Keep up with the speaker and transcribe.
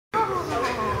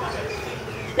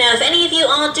Now, if any of you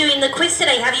are doing the quiz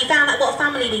today, have you found out what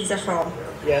family these are from?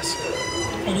 Yes.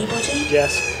 Anybody?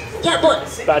 Yes. Yeah,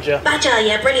 what? Badger. Badger,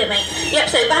 yeah, brilliant, mate. Yep,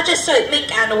 so badger, soap,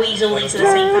 mink and a weasel, these are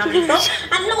the same family from.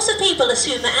 And lots of people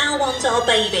assume that our ones are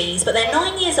babies, but they're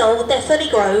 9 years old, they're fully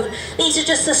grown. These are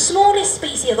just the smallest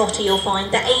species of otter you'll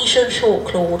find, the Asian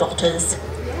short-clawed otters.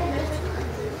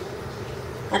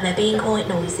 And they're being quite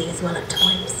noisy as well at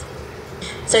times.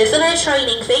 So for their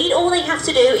training feed, all they have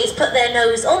to do is put their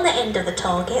nose on the end of the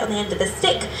target, on the end of the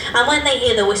stick, and when they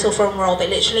hear the whistle from Rob, it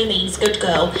literally means good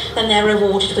girl, then they're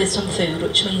rewarded with some food,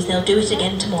 which means they'll do it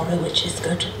again tomorrow, which is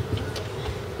good.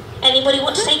 Anybody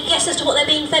want to take a guess as to what they're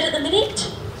being fed at the minute?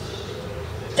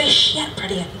 Fish, yeah,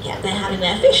 brilliant. Yeah, they're having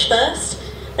their fish first.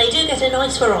 They do get a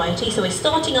nice variety, so we're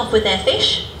starting off with their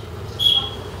fish.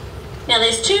 Now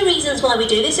there's two reasons why we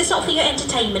do this. It's not for your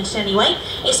entertainment anyway.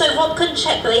 It's so Rob can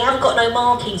check that they haven't got no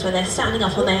markings when they're standing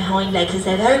up on their hind legs, as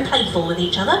they're very playful with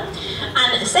each other.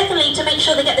 And secondly, to make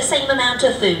sure they get the same amount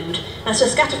of food. As for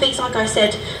scatterfeeds, like I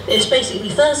said, it's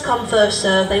basically first come, first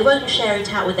serve. They won't share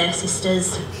it out with their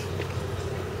sisters.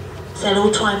 So they'll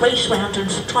all try and race round and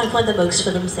try and find the most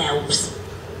for themselves.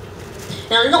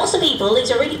 Now lots of people, these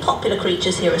are really popular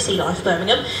creatures here at Sealife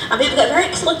Birmingham, and people get very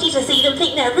excited to see them,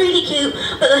 think they're really cute,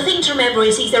 but the thing to remember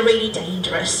is these are really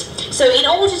dangerous. So in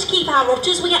order to keep our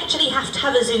otters, we actually have to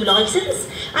have a zoo licence,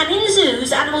 and in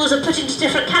zoos, animals are put into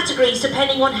different categories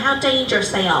depending on how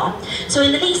dangerous they are. So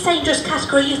in the least dangerous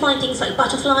category you find things like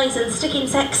butterflies and stick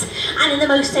insects, and in the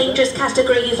most dangerous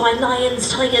category you find lions,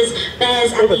 tigers,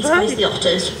 bears, and these guys, the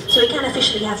otters. So we can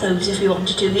officially have those if we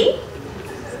wanted to here.